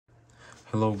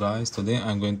Hello guys, today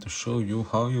I'm going to show you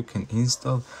how you can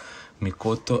install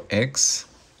MikotoX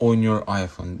on your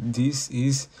iPhone. This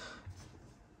is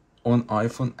on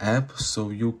iPhone app, so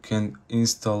you can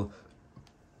install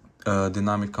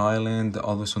Dynamic Island,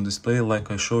 always on display, like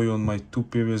I show you on my two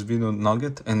previous videos,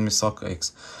 Nugget and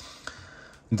MikotoX.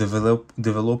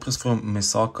 Developers from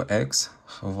MikotoX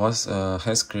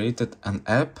has created an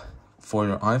app for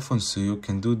your iPhone, so you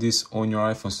can do this on your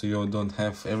iPhone, so you don't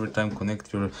have every time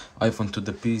connect your iPhone to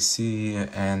the PC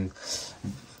and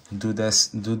do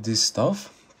this stuff.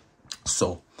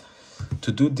 So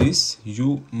to do this,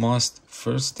 you must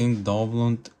first thing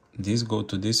download this, go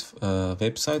to this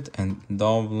website and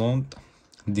download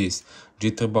this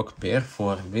Jitterbug pair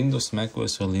for Windows,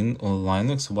 macOS or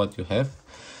Linux, what you have.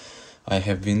 I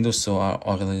have Windows, so I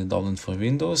already downloaded for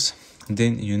Windows.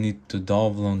 Then you need to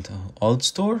download Alt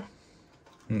Store.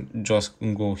 Just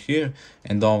go here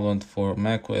and download for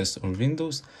macOS or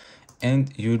Windows,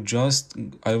 and you just,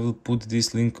 I will put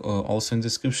this link also in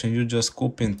description. You just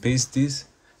copy and paste this,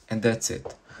 and that's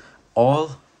it.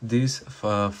 All these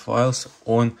files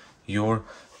on your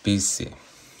PC.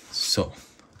 So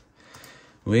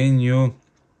when you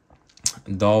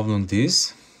download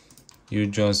this, you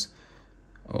just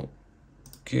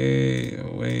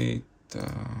wait.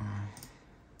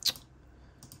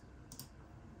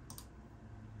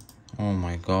 Oh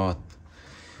my god.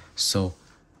 So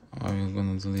I'm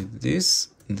gonna delete this,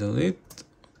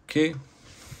 okay,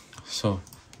 so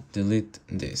delete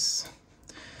this.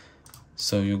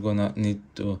 So you're gonna need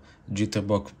to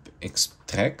Jitterbug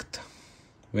extract.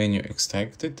 When you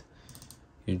extract it,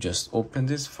 you just open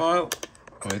this file.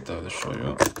 Wait, I will show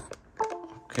you.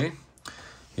 Okay,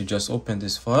 you just open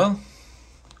this file,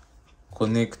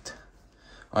 connect.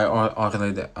 I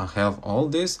already have all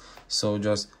this, so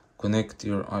just connect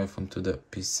your iPhone to the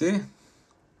PC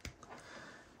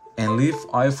and leave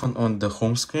iPhone on the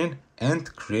home screen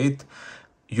and create,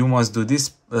 you must do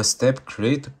this step,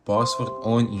 create password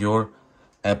on your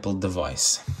Apple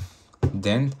device.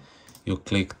 Then you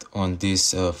clicked on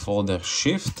this folder,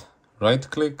 shift right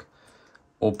click,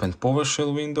 open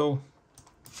PowerShell window.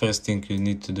 First thing you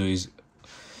need to do is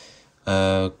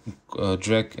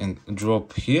drag and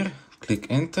drop here, click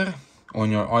enter.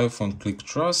 On your iPhone, click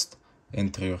trust,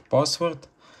 enter your password.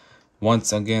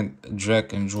 Once again,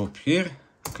 drag and drop here,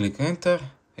 click enter,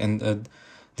 and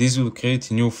this will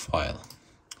create a new file.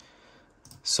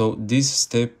 So this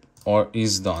step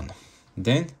is done.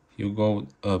 Then you go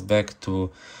back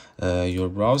to your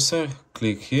browser,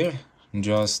 click here,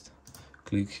 just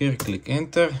click here, click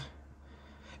enter,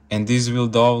 and this will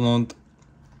download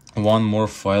one more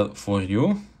file for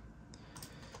you.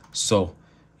 So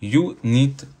you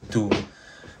need to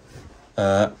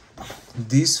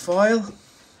this file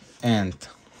and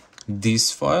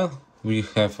this file we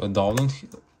have a download.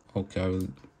 Okay, I will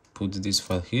put this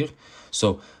file here.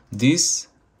 So this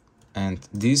and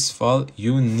this file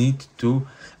you need to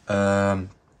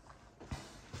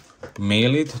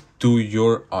mail it to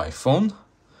your iPhone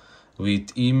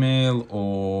with email,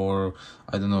 or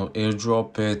I don't know,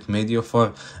 airdrop it,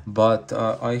 Mediafire. But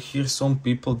I hear some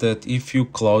people that if you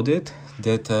cloud it,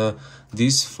 that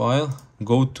this file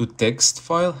go to text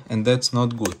file, and that's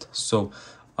not good. So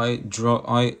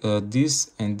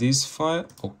this and this file,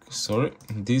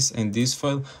 this and this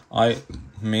file, I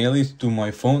mail it to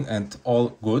my phone and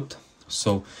all good.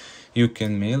 So you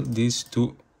can mail these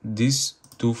two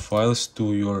files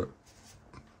to your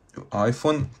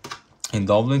iPhone and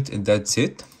download it, and that's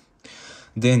it.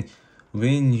 Then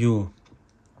when you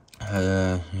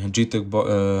Jitterbug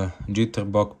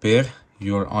pair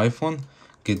your iPhone,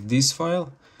 get this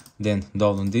file, then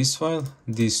download this file,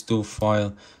 these two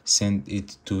files, send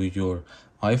it to your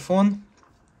iPhone.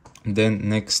 Then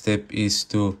next step is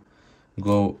to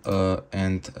go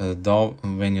and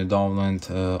when you download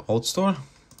Alt Store,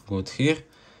 go here,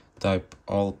 type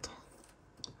Alt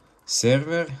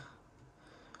Server,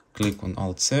 click on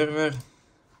Alt Server.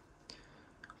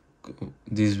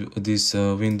 This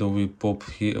window will pop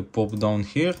down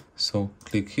here. So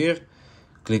click here,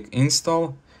 click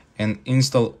install, and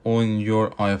install on your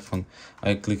iPhone.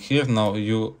 I click here. Now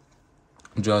you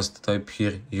just type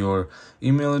here your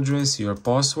email address, your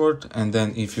password, and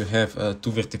then if you have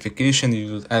two verification, it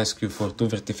will ask you for two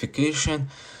verification.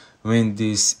 When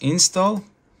this install,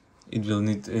 it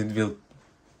will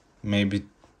maybe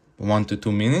 1 to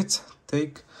 2 minutes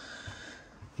take.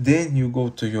 Then you go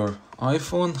to your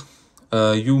iPhone.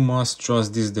 You must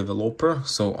trust this developer,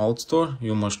 so Alt Store,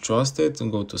 you must trust it, and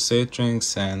go to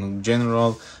settings and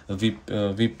general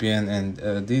VPN and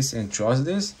this, and trust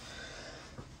this.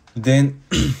 Then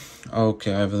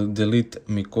okay, I will delete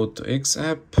MikotoX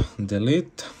app,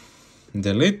 delete,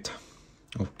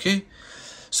 Okay,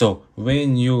 so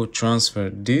when you transfer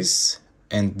this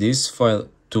and this file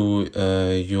to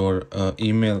your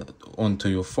email onto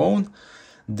your phone,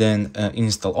 then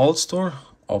install Alt Store.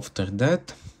 After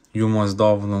that, you must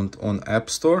download on App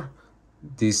Store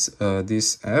this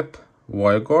app,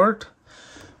 WireGuard.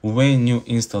 When you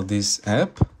install this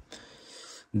app,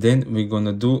 then we're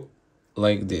gonna do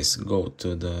like this. Go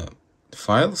to the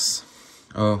files.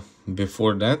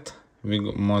 Before that, we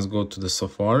must go to the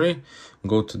Safari,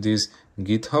 go to this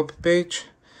GitHub page,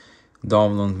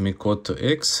 download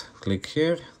MikotoX, click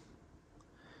here,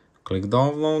 click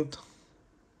download,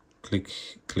 click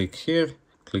here,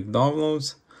 click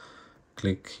downloads,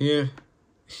 click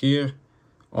here,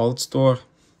 Alt Store,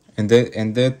 and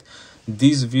that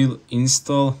this will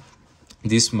install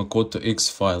this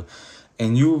MikotoX file,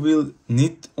 and you will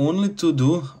need only to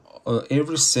do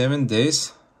every 7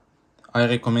 days. I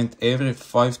recommend every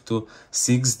 5 to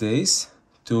 6 days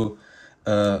to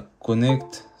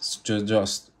connect,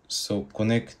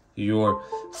 connect your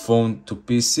phone to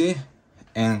PC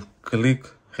and click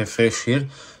refresh here.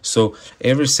 So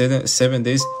every 7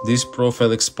 days this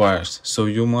profile expires, so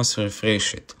you must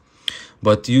refresh it.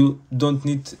 But you don't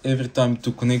need every time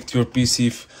to connect your PC.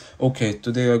 If, okay,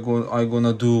 today I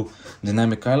gonna do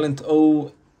dynamic island,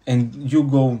 oh, and you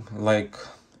go like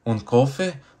on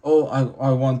coffee, oh,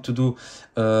 I want to do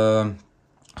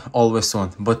always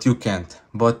on, but you can't.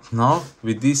 But now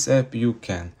with this app you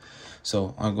can.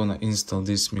 So I'm gonna install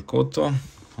this Mikoto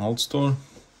Alt Store.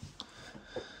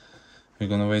 We're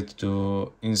gonna wait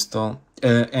to install.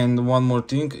 And one more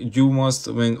thing, you must,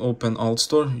 when open Alt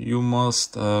Store, you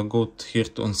must go here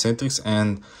to on settings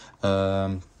and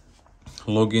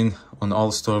log in on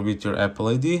Alt Store with your Apple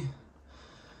ID.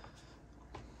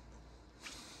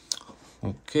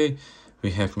 Okay,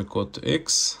 we have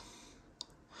MikotoX.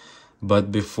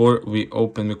 But before we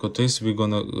open MikotoX, we're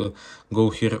gonna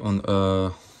go here on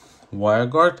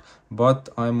WireGuard. But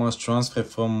I must transfer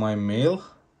from my mail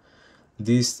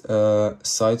this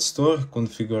site store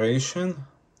configuration,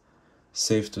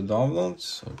 save to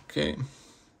downloads. Okay,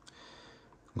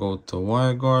 go to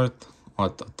WireGuard,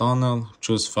 auto tunnel,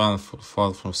 choose file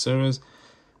from service,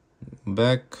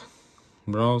 back,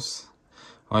 browse,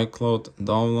 iCloud,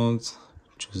 downloads,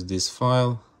 choose this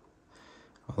file,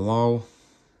 allow.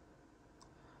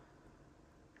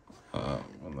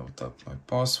 I'm gonna type my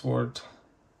password,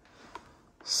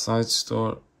 site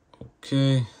store.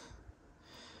 Okay,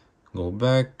 go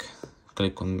back,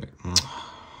 click on,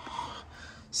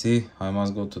 see, I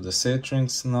must go to the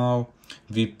settings now,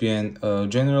 VPN,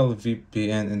 general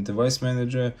VPN and device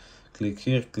manager, click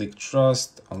here, click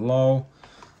trust, allow.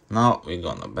 Now we're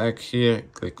gonna back here,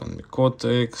 click on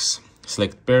MikotoX,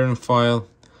 select parent file.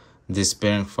 This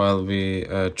parent file we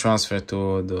transfer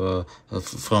to the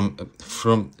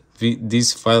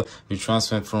this file we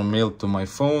transfer from mail to my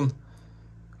phone.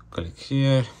 Click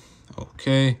here,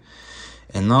 okay.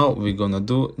 And now we're gonna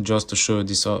do, just to show you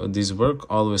this work,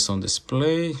 always on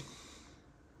display.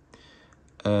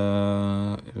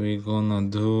 We're gonna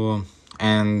do,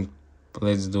 and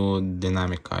let's do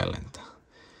dynamic island.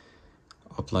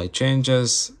 Apply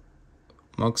changes.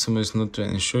 Maximum is not to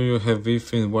ensure you have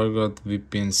Wi-Fi and WireGuard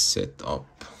VPN set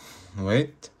up.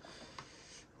 Wait,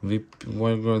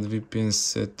 WireGuard VPN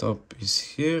setup is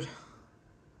here.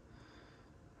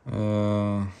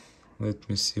 Let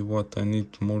me see what I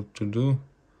need more to do.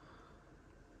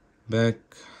 Back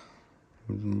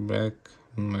on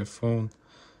my phone.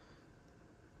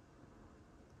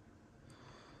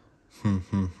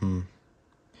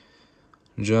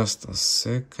 Just a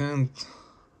second.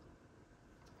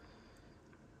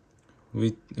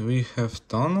 We have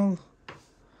tunnel.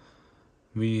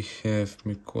 We have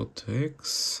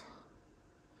MikotoX.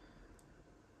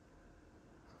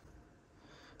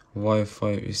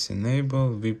 Wi-Fi is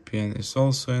enabled. VPN is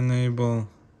also enabled.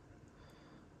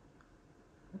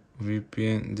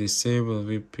 VPN disable.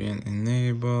 VPN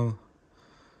enable.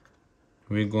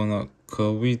 We're gonna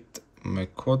quit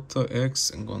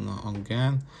MikotoX and gonna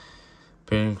again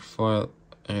parent file,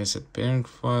 reset parent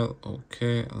file.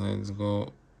 Okay, let's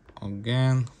go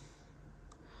again.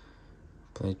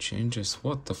 Play changes.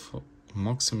 What the fuck?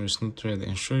 Maximum is not ready.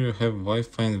 Ensure you have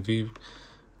Wi-Fi and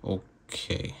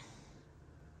okay.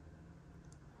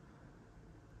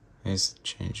 Yes,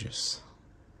 changes.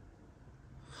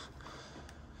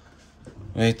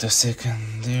 Wait a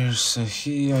second. There's a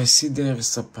here. I see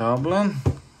there's a problem.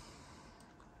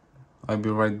 I'll be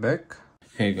right back.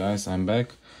 Hey guys, I'm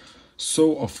back.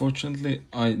 So unfortunately,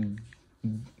 I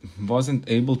wasn't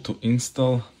able to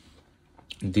install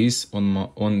this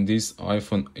on this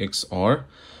iPhone XR,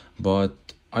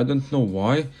 but I don't know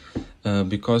why.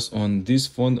 because on this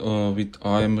phone with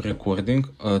I am recording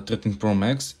 13 Pro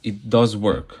Max, it does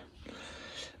work.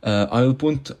 I will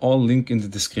put all link in the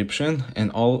description,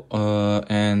 and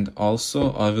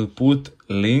also I will put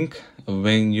link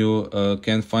when you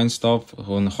can find stuff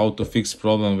on how to fix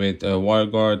problem with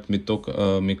WireGuard,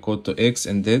 MikotoX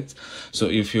and that. So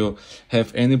if you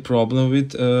have any problem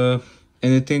with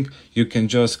anything, you can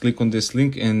just click on this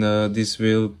link, and this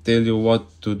will tell you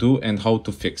what to do and how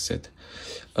to fix it.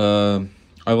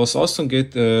 I was also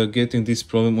getting this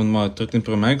problem on my 13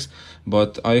 Pro Max,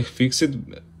 but I fixed it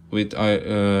with I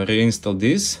reinstalled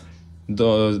this,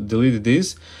 deleted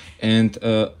this, and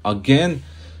again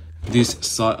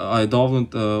this I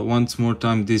download once more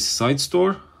time this site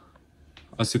store.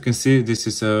 As you can see, this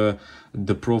is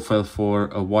the profile for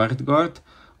a WireGuard.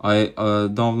 I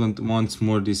download once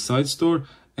more this site store,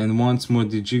 and once more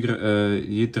the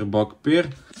Jailbreak pair.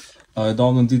 I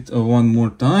download it one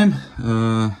more time,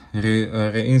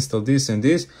 reinstall this and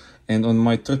this, and on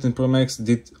my 13 Pro Max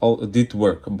did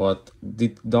work, but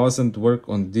it doesn't work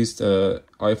on this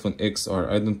iPhone XR.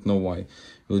 I don't know why.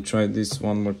 We'll try this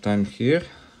one more time here.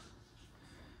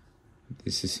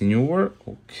 This is newer.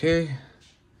 Okay.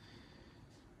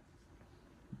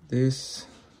 This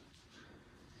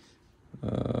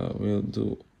we'll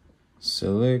do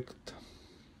select.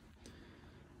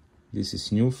 This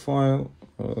is new file.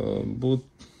 Boot.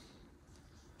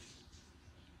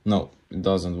 No, it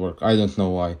doesn't work. I don't know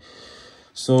why.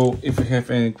 So if you have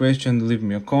any question, leave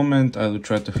me a comment. I will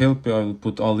try to help you. I will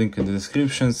put all link in the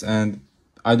descriptions. And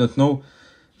I don't know,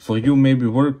 for you maybe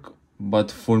work, but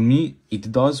for me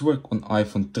it does work on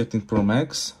iPhone 13 Pro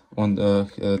Max, on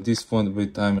this phone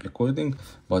with I'm recording,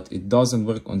 but it doesn't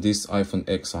work on this iPhone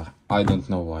XR. I don't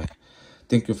know why.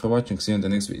 Thank you for watching. See you in the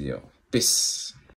next video. Peace.